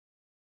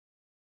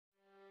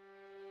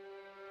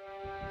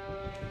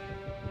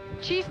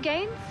Chief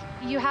Gaines,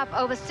 you have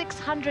over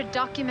 600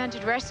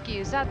 documented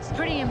rescues. That's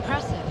pretty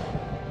impressive.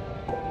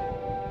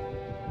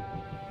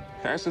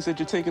 Harrison said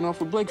you're taking off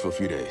with Blake for a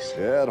few days.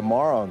 Yeah,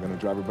 tomorrow I'm gonna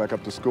drive her back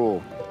up to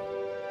school.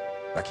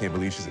 I can't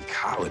believe she's in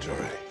college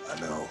already. I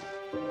know.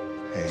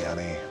 Hey,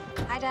 honey.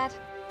 Hi, Dad.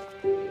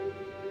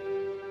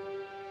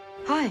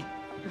 Hi.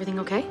 Everything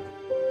okay?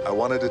 I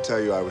wanted to tell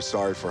you I was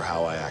sorry for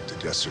how I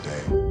acted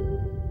yesterday.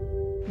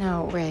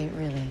 No, Ray,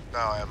 really.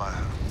 No, Emma.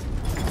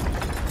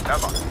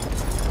 Emma!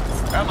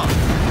 Emma!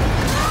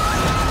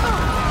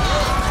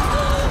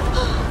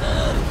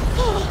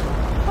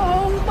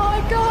 Oh,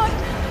 my God!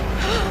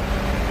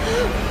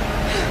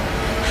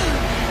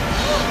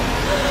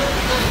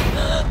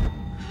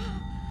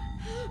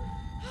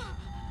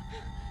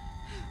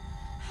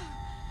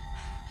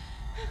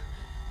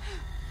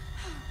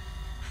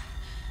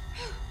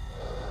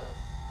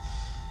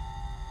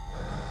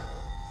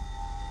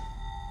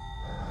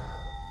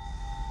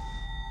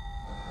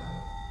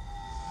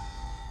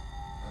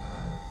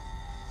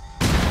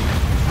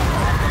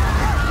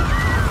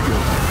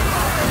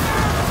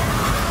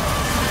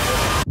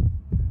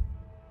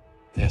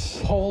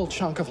 This whole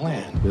chunk of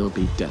land will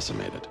be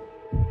decimated.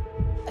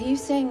 Are you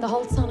saying the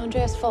whole San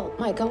Andreas fault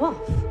might go off?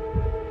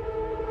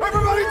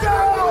 Everybody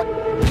down!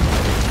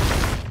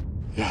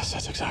 Yes,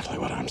 that's exactly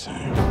what I'm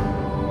saying.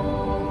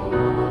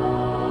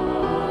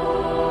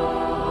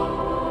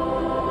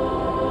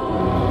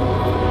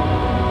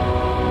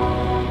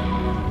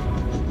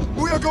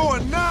 We are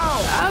going now!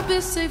 I'd be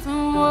safe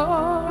and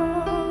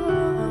warm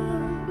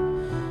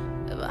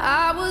if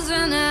I was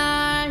an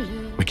island.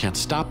 We can't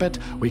stop it.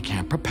 We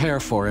can't prepare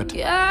for it.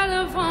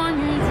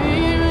 California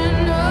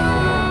dreaming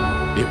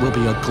of. It will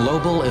be a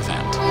global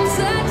event.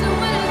 Such a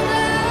winner's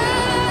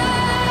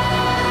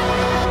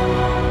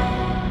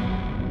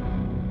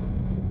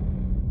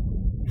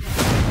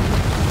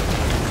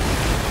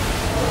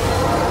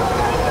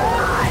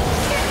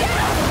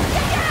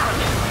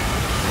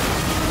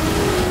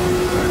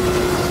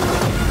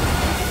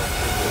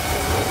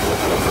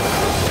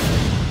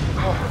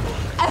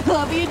I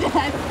love you,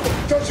 Dad.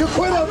 Don't you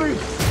quit on me!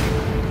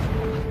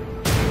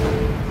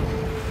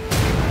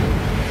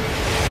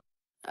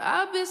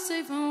 I'd be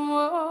safe and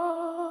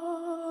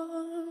warm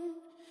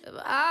if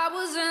I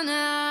was an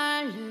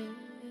island.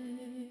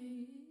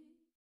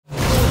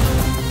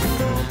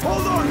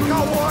 Hold on,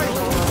 cowboy!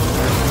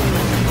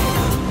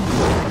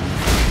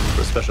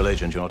 For a special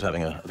agent, you're not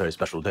having a very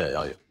special day,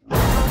 are you?